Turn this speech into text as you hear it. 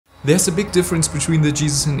There's a big difference between the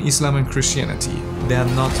Jesus in Islam and Christianity. They are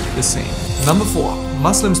not the same. Number 4.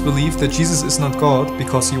 Muslims believe that Jesus is not God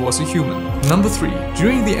because he was a human. Number 3.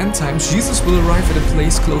 During the end times, Jesus will arrive at a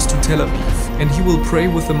place close to Tel Aviv and he will pray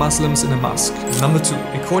with the Muslims in a mosque. Number 2.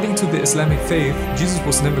 According to the Islamic faith, Jesus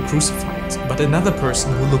was never crucified, but another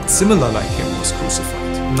person who looked similar like him was crucified.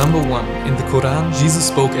 Number 1. In the Quran, Jesus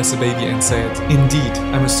spoke as a baby and said, "Indeed,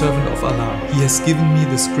 I'm a servant of Allah. He has given me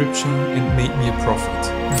the scripture and made me a prophet."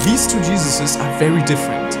 These two Jesuses are very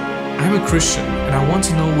different. I'm a Christian and I want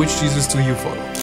to know which Jesus do you follow.